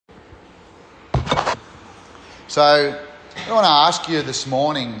So I want to ask you this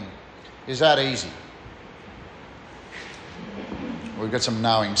morning, is that easy? We've got some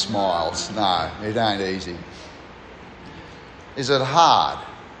knowing smiles. No, it ain't easy. Is it hard?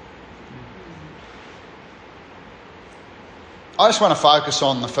 I just want to focus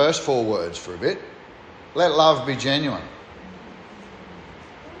on the first 4 words for a bit. Let love be genuine.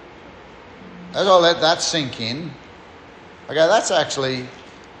 As I let that sink in, I go, that's actually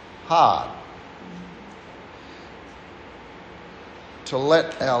hard. To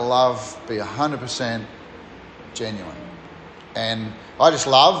let our love be 100% genuine. And I just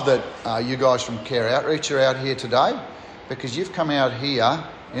love that you guys from Care Outreach are out here today, because you've come out here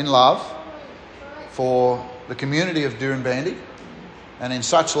in love for the community of Doornbandi, and in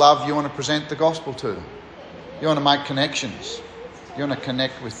such love you want to present the gospel to them. You want to make connections. You want to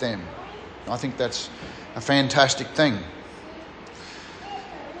connect with them. I think that's a fantastic thing.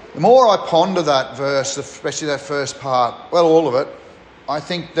 The more I ponder that verse, especially that first part, well, all of it, I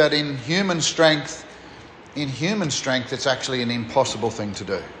think that in human strength, it's actually an impossible thing to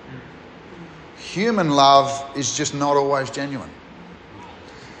do. Human love is just not always genuine.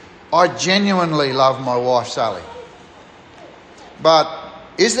 I genuinely love my wife, Sally. But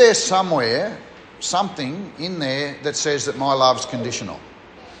is there something in there that says that my love's conditional?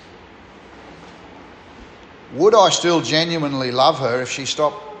 Would I still genuinely love her if she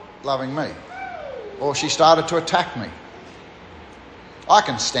stopped loving me? Or she started to attack me? I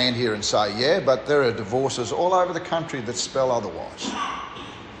can stand here and say, yeah, but there are divorces all over the country that spell otherwise.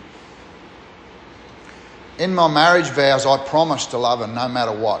 In my marriage vows, I promised to love her no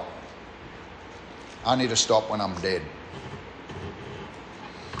matter what. Only to stop when I'm dead.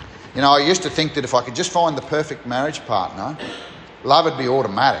 You know, I used to think that if I could just find the perfect marriage partner, love would be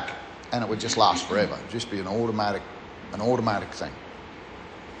automatic and it would just last forever. It'd just be an automatic thing.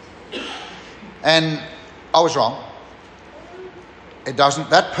 And I was wrong.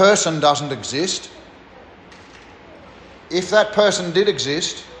 That person doesn't exist. If that person did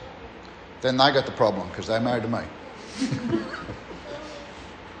exist, then they got the problem because they married to me.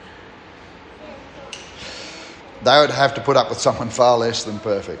 They would have to put up with someone far less than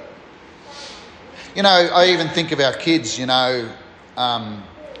perfect. You know, I even think of our kids, you know,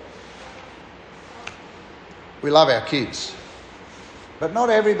 we love our kids, but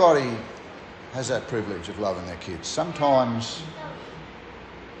not everybody has that privilege of loving their kids. Sometimes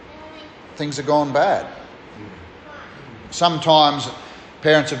things have gone bad. Sometimes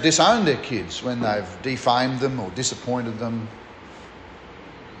parents have disowned their kids when they've defamed them or disappointed them.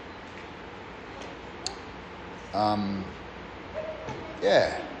 Now,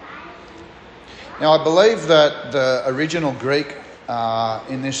 I believe that the original Greek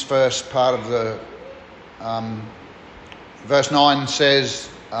in this first part of the verse 9 says,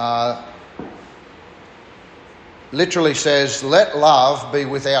 literally says, let love be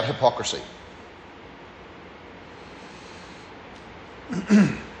without hypocrisy.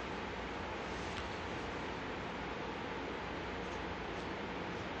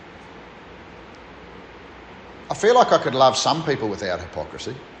 I feel like I could love some people without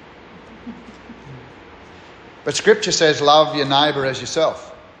hypocrisy. But Scripture says love your neighbour as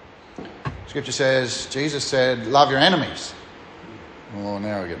yourself. Scripture says, Jesus said, love your enemies. Oh,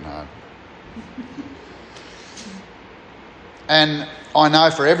 now we're getting hard. And I know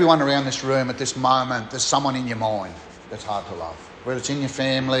for everyone around this room at this moment, there's someone in your mind that's hard to love. Whether it's in your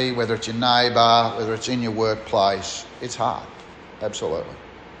family, whether it's your neighbour, whether it's in your workplace, it's hard. Absolutely.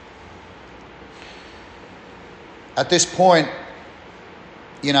 At this point,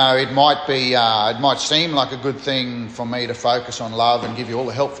 you know, it might seem like a good thing for me to focus on love and give you all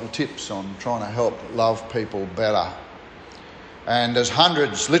the helpful tips on trying to help love people better. And there's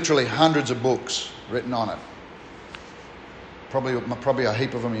literally hundreds of books written on it. Probably a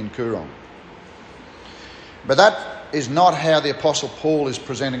heap of them in Koorong. But that is not how the Apostle Paul is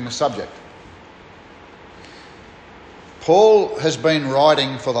presenting the subject. Paul has been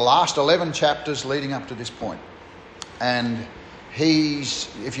writing for the last 11 chapters leading up to this point. And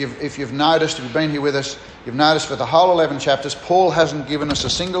if you've noticed, if you've been here with us, you've noticed for the whole 11 chapters, Paul hasn't given us a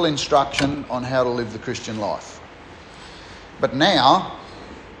single instruction on how to live the Christian life. But now,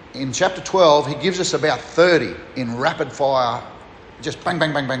 in chapter 12, he gives us about 30 in rapid fire, just bang,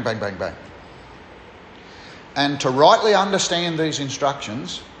 bang, bang, bang, bang, bang, bang. And to rightly understand these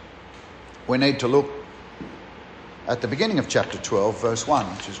instructions, we need to look at the beginning of chapter 12, verse 1,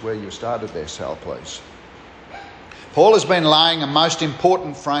 which is where you started there, Sal, please. Paul has been laying a most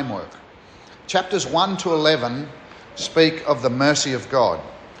important framework. Chapters 1 to 11 speak of the mercy of God.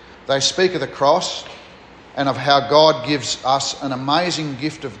 They speak of the cross and of how God gives us an amazing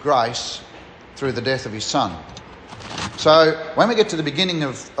gift of grace through the death of his Son. So when we get to the beginning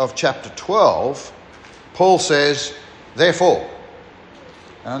of chapter 12, Paul says, therefore.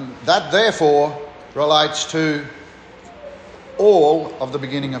 And that therefore relates to all of the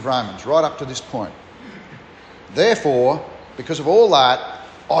beginning of Romans, right up to this point. Therefore, because of all that,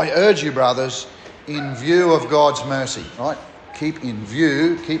 I urge you, brothers, in view of God's mercy, right?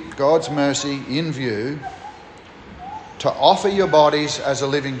 Keep God's mercy in view, to offer your bodies as a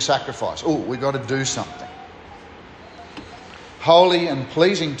living sacrifice. Oh, we've got to do something. Holy and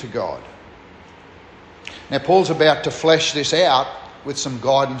pleasing to God. Now, Paul's about to flesh this out with some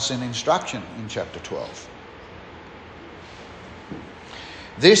guidance and instruction in chapter 12.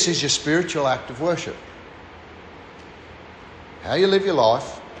 This is your spiritual act of worship. How you live your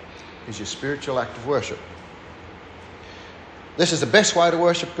life is your spiritual act of worship. This is the best way to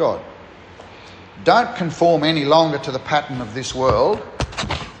worship God. Don't conform any longer to the pattern of this world,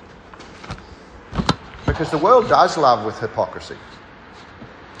 because the world does love with hypocrisy.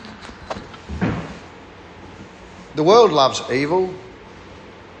 The world loves evil.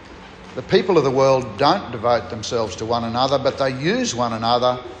 The people of the world don't devote themselves to one another, but they use one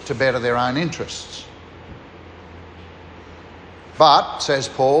another to better their own interests. But, says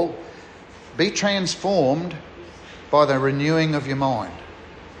Paul, be transformed by the renewing of your mind.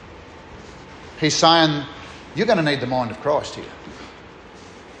 He's saying you're going to need the mind of Christ here.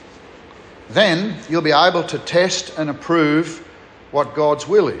 Then you'll be able to test and approve what God's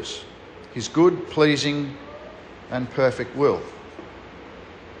will is, his good, pleasing and perfect will.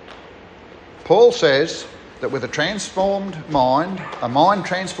 Paul says that with a transformed mind, a mind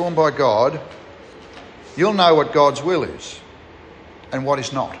transformed by God, you'll know what God's will is and what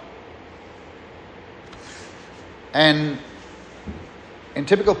is not. And in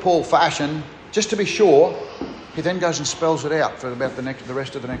typical Paul fashion, just to be sure, he then goes and spells it out for about the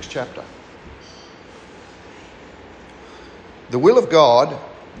rest of the next chapter. The will of God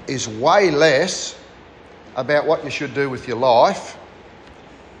is way less about what you should do with your life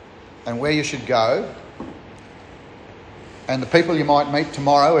and where you should go and the people you might meet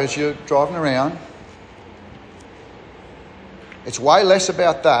tomorrow as you're driving around. It's way less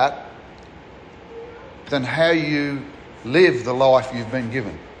about that than how you live the life you've been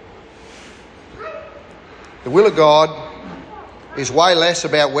given. The will of God is way less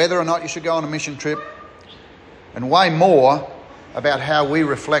about whether or not you should go on a mission trip and way more about how we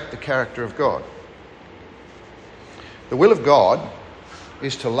reflect the character of God. The will of God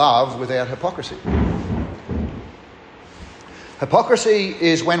is to love without hypocrisy. Hypocrisy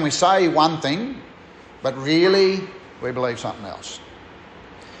is when we say one thing, but really we believe something else.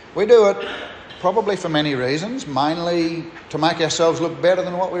 We do it probably for many reasons, mainly to make ourselves look better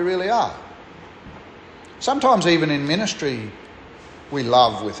than what we really are. Sometimes even in ministry, we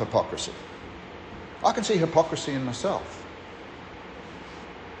love with hypocrisy. I can see hypocrisy in myself.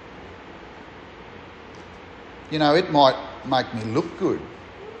 You know, it might make me look good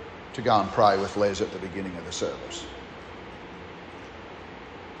to go and pray with Les at the beginning of the service.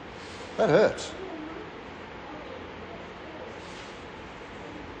 That hurts.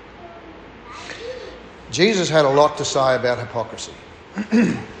 Jesus had a lot to say about hypocrisy.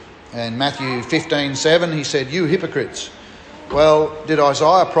 In Matthew 15:7, he said, "You hypocrites. Well, did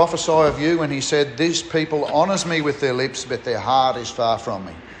Isaiah prophesy of you when he said, 'These people honours me with their lips, but their heart is far from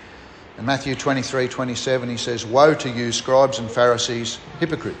me'?" In Matthew 23:27, he says, "Woe to you, scribes and Pharisees,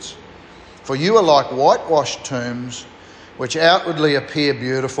 hypocrites! For you are like whitewashed tombs, which outwardly appear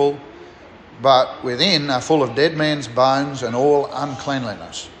beautiful, but within are full of dead men's bones and all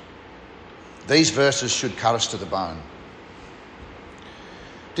uncleanliness." These verses should cut us to the bone.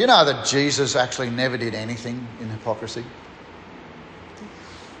 Do you know that Jesus actually never did anything in hypocrisy?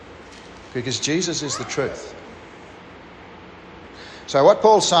 Because Jesus is the truth. So what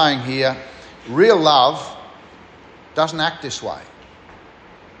Paul's saying here, real love doesn't act this way.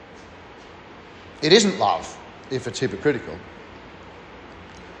 It isn't love if it's hypocritical.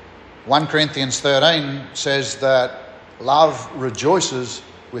 1 Corinthians 13 says that love rejoices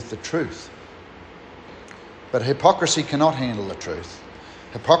with the truth. But hypocrisy cannot handle the truth.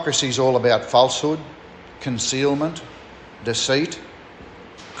 Hypocrisy is all about falsehood, concealment, deceit,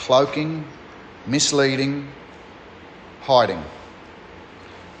 cloaking, misleading, hiding.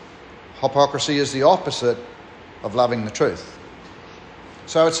 Hypocrisy is the opposite of loving the truth.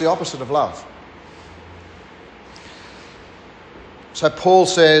 So it's the opposite of love. So Paul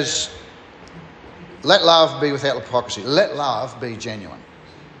says, let love be without hypocrisy. Let love be genuine.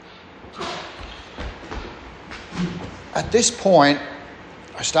 At this point,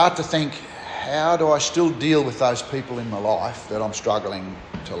 I start to think, how do I still deal with those people in my life that I'm struggling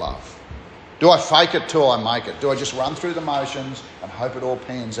to love? Do I fake it till I make it? Do I just run through the motions and hope it all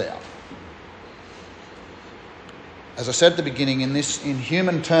pans out? As I said at the beginning, in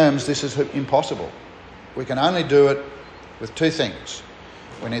human terms, this is impossible. We can only do it with two things.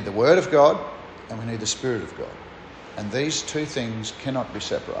 We need the Word of God and we need the Spirit of God. And these two things cannot be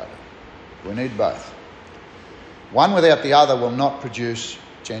separated. We need both. One without the other will not produce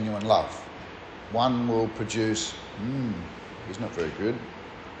genuine love. One will produce, he's not very good.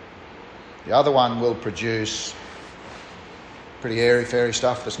 The other one will produce pretty airy-fairy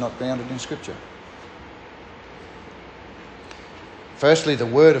stuff that's not grounded in Scripture. Firstly, the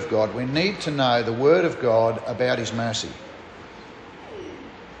Word of God. We need to know the Word of God about His mercy.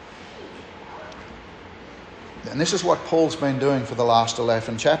 And this is what Paul's been doing for the last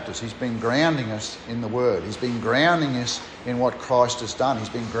 11 chapters. He's been grounding us in the Word. He's been grounding us in what Christ has done. He's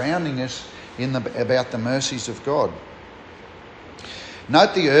been grounding us about the mercies of God.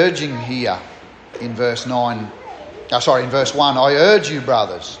 Note the urging here in verse 1. I urge you,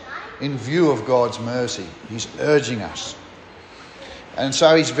 brothers, in view of God's mercy. He's urging us. And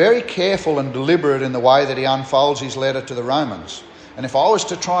so he's very careful and deliberate in the way that he unfolds his letter to the Romans. And if I was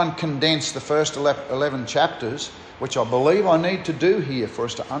to try and condense the first 11 chapters, which I believe I need to do here for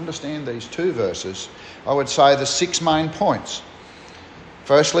us to understand these two verses, I would say the 6 main points.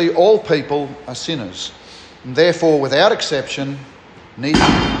 Firstly, all people are sinners, and therefore, without exception,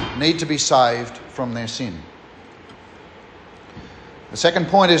 need to be saved from their sin. The second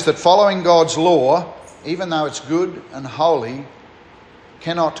point is that following God's law, even though it's good and holy,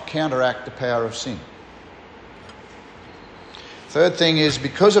 cannot counteract the power of sin. Third thing is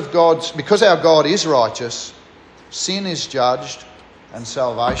because our God is righteous, sin is judged and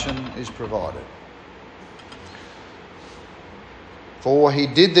salvation is provided. For he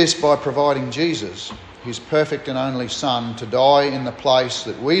did this by providing Jesus, his perfect and only Son, to die in the place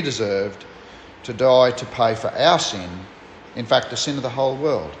that we deserved, to die to pay for our sin, in fact the sin of the whole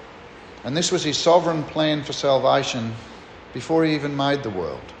world. And this was his sovereign plan for salvation before he even made the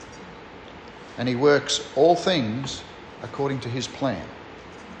world. And he works all things according to his plan.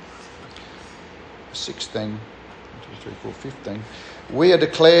 Sixth thing, fifth thing, we are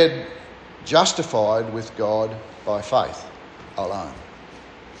declared justified with God by faith alone.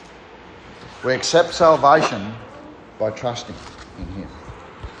 We accept salvation by trusting in him.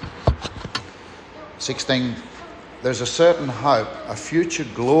 Sixth thing, there's a certain hope, a future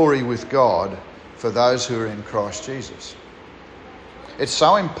glory with God for those who are in Christ Jesus. It's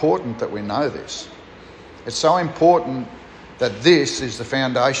so important that we know this. It's so important that this is the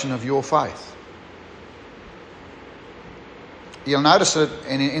foundation of your faith. You'll notice that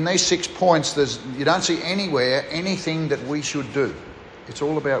in these 6 points, you don't see anywhere anything that we should do. It's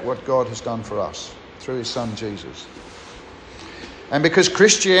all about what God has done for us through his Son Jesus. And because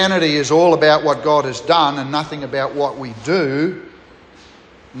Christianity is all about what God has done and nothing about what we do,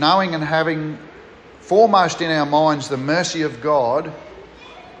 knowing and having foremost in our minds the mercy of God,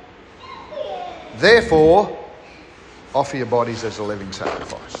 therefore, offer your bodies as a living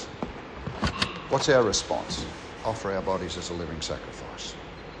sacrifice. What's our response? Offer our bodies as a living sacrifice.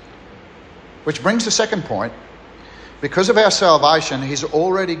 Which brings the second point. Because of our salvation, he's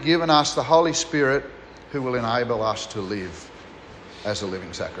already given us the Holy Spirit who will enable us to live as a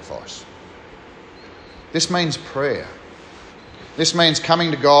living sacrifice. This means prayer. This means coming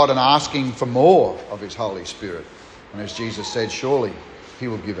to God and asking for more of his Holy Spirit. And as Jesus said, surely he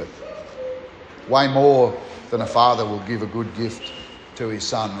will give it. Way more than a father will give a good gift to his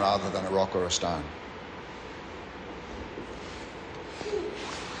son rather than a rock or a stone.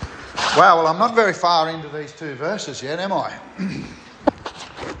 Wow, well, I'm not very far into these 2 verses yet, am I?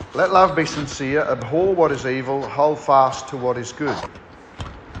 Let love be sincere, abhor what is evil, hold fast to what is good.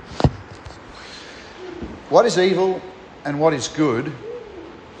 What is evil and what is good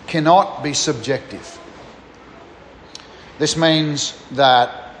cannot be subjective. This means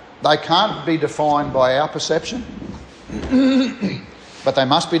that they can't be defined by our perception, but they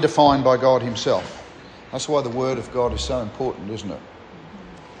must be defined by God himself. That's why the Word of God is so important, isn't it?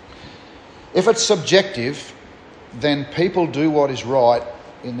 If it's subjective, then people do what is right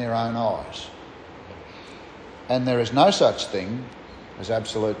in their own eyes. And there is no such thing as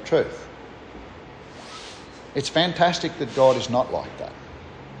absolute truth. It's fantastic that God is not like that.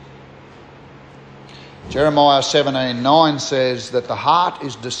 Jeremiah 17:9 says that the heart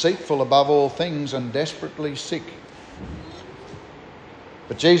is deceitful above all things and desperately sick.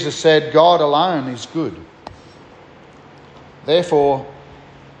 But Jesus said God alone is good. Therefore,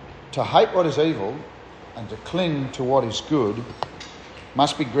 to hate what is evil and to cling to what is good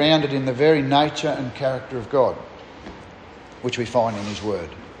must be grounded in the very nature and character of God, which we find in his Word.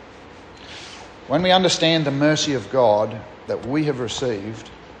 When we understand the mercy of God that we have received,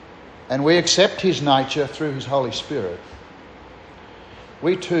 and we accept his nature through his Holy Spirit,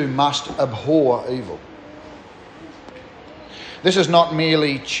 we too must abhor evil. This is not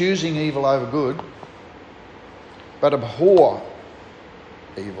merely choosing evil over good, but abhor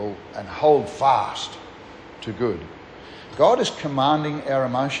evil and hold fast to good. God is commanding our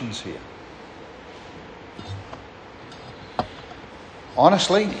emotions here.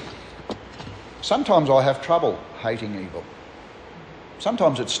 Honestly, sometimes I have trouble hating evil.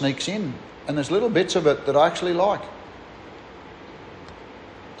 Sometimes it sneaks in, and there's little bits of it that I actually like.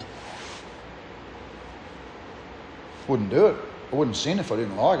 Wouldn't do it. I wouldn't sin if I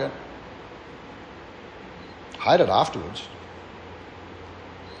didn't like it. Hate it afterwards.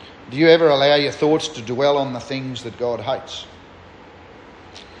 Do you ever allow your thoughts to dwell on the things that God hates?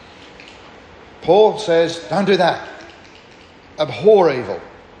 Paul says, don't do that. Abhor evil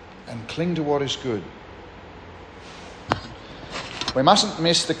and cling to what is good. We mustn't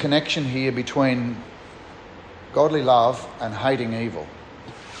miss the connection here between godly love and hating evil.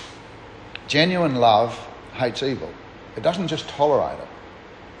 Genuine love hates evil. It doesn't just tolerate it.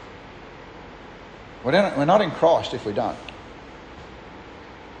 We're not in Christ if we don't.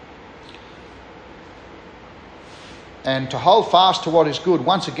 And to hold fast to what is good,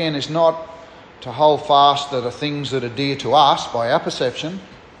 once again, is not to hold fast to the things that are dear to us by our perception,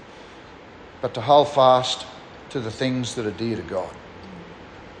 but to hold fast to the things that are dear to God,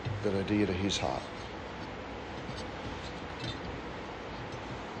 that are dear to his heart.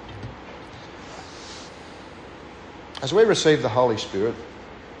 As we receive the Holy Spirit,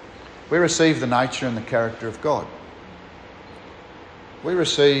 we receive the nature and the character of God. We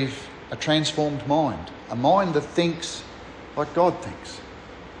receive a transformed mind, a mind that thinks like God thinks.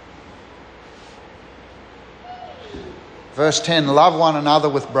 Verse 10, love one another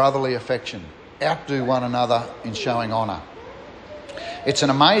with brotherly affection. Outdo one another in showing honour. It's an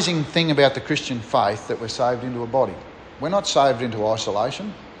amazing thing about the Christian faith that we're saved into a body. We're not saved into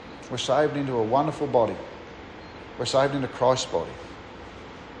isolation. We're saved into a wonderful body. We're saved into Christ's body.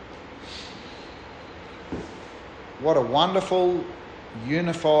 What a wonderful,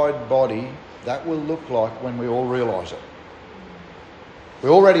 unified body that will look like when we all realise it. We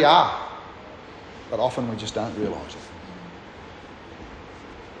already are, but often we just don't realise it.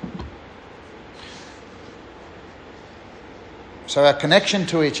 So our connection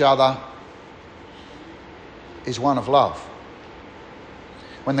to each other is one of love.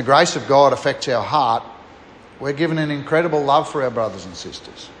 When the grace of God affects our heart, we're given an incredible love for our brothers and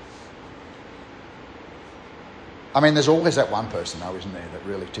sisters. I mean, there's always that one person, though, isn't there, that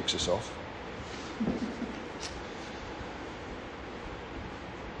really ticks us off.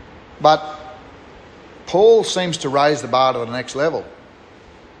 But Paul seems to raise the bar to the next level.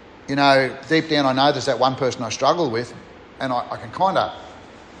 You know, deep down I know there's that one person I struggle with, and I can kind of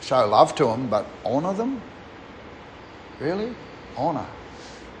show love to them, but honour them? Really? Honour.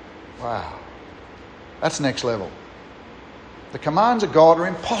 Wow. That's next level. The commands of God are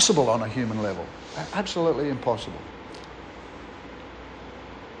impossible on a human level. They're absolutely impossible.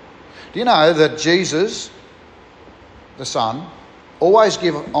 Do you know that Jesus, the Son, always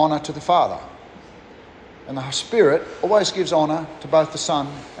gives honour to the Father? And the Spirit always gives honour to both the Son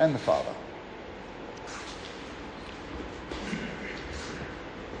and the Father.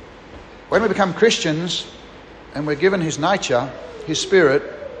 When we become Christians and we're given his nature, his Spirit,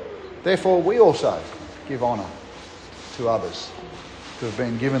 therefore we also give honour to others who have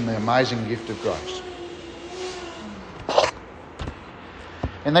been given the amazing gift of grace.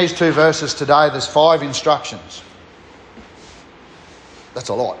 In these two verses today, there's 5 instructions. That's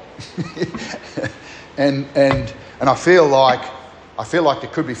a lot. and I feel like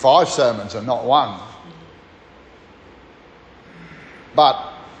there could be 5 sermons and not one.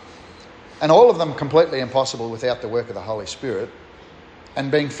 And all of them completely impossible without the work of the Holy Spirit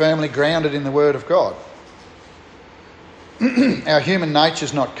and being firmly grounded in the Word of God. Our human nature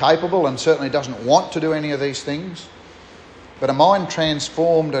is not capable and certainly doesn't want to do any of these things, but a mind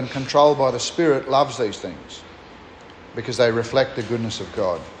transformed and controlled by the Spirit loves these things because they reflect the goodness of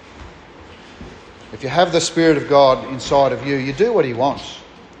God. If you have the Spirit of God inside of you, you do what he wants.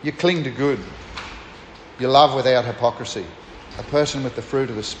 You cling to good. You love without hypocrisy. A person with the fruit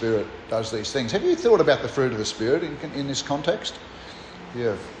of the Spirit does these things. Have you thought about the fruit of the Spirit in this context? You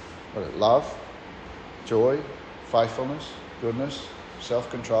have love, joy, faithfulness, goodness,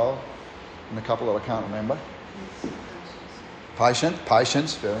 self-control, and a couple that I can't remember.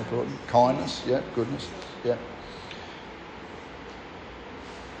 Patience, very important. Kindness, goodness,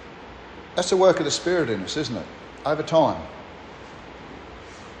 That's the work of the Spirit in us, isn't it? Over time.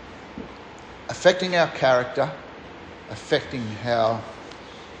 affecting our character, affecting how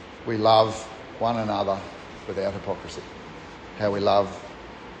we love one another without hypocrisy, how we honour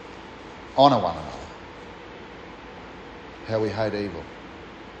one another, how we hate evil.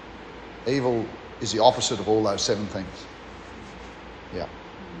 Evil is the opposite of all those 7 things. Yeah.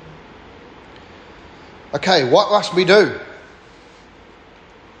 Okay, what must we do?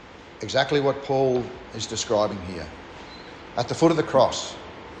 Exactly what Paul is describing here. At the foot of the cross,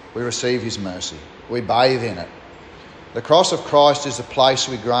 we receive his mercy. We bathe in it. The cross of Christ is a place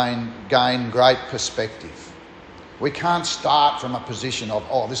we gain great perspective. We can't start from a position of,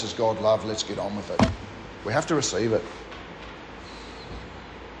 oh, this is God love, let's get on with it. We have to receive it.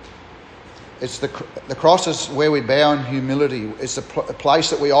 It's the cross is where we bow in humility. It's a place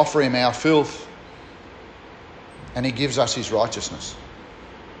that we offer him our filth, and he gives us his righteousness.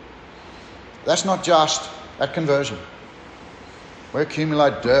 That's not just at conversion. We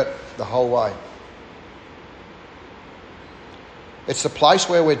accumulate dirt the whole way. It's the place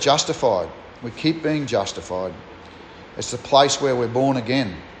where we're justified. We keep being justified. It's the place where we're born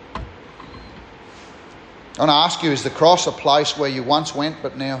again. I want to ask you, is the cross a place where you once went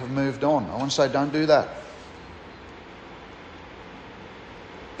but now have moved on? I want to say, don't do that.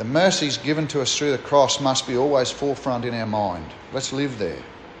 The mercies given to us through the cross must be always forefront in our mind. Let's live there.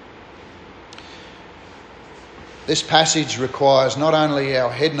 This passage requires not only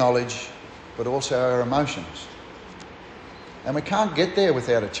our head knowledge, but also our emotions. And we can't get there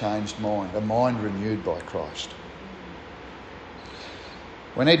without a changed mind, a mind renewed by Christ.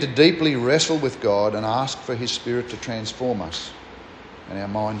 We need to deeply wrestle with God and ask for his Spirit to transform us and our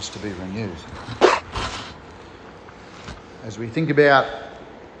minds to be renewed. As we think about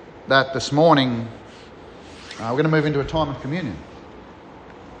that this morning, we're going to move into a time of communion.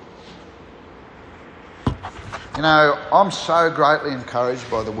 You know, I'm so greatly encouraged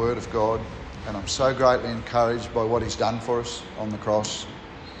by the Word of God, and I'm so greatly encouraged by what he's done for us on the cross.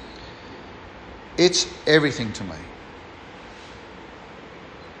 It's everything to me.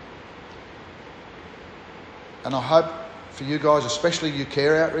 And I hope for you guys, especially you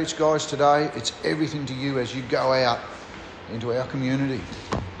care outreach guys today, it's everything to you as you go out into our community.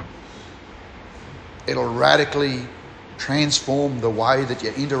 It'll radically transform the way that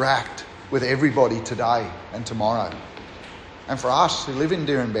you interact with everybody today and tomorrow. And for us who live in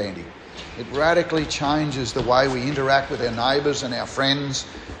Dirranbandy, it radically changes the way we interact with our neighbours and our friends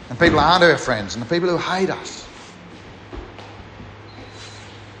and people who aren't our friends and the people who hate us.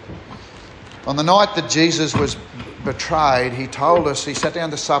 On the night that Jesus was betrayed, he sat down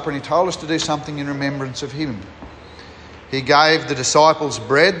to supper and he told us to do something in remembrance of him. He gave the disciples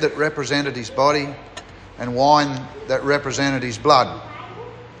bread that represented his body and wine that represented his blood.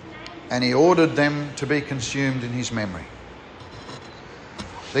 And he ordered them to be consumed in his memory.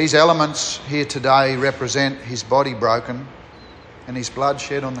 These elements here today represent his body broken and his blood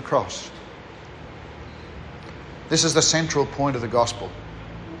shed on the cross. This is the central point of the gospel.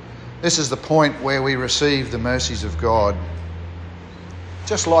 This is the point where we receive the mercies of God,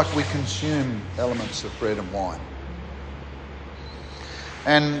 just like we consume elements of bread and wine.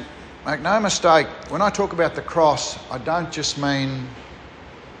 And make no mistake, when I talk about the cross, I don't just mean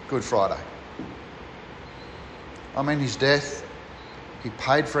Good Friday. I mean his death, he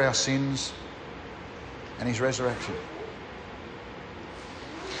paid for our sins, and his resurrection.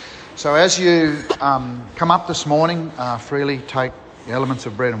 So as you come up this morning, freely take the elements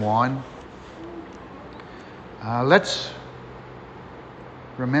of bread and wine. Let's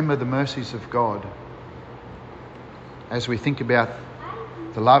remember the mercies of God as we think about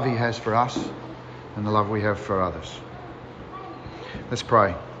the love he has for us and the love we have for others. Let's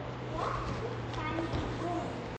pray.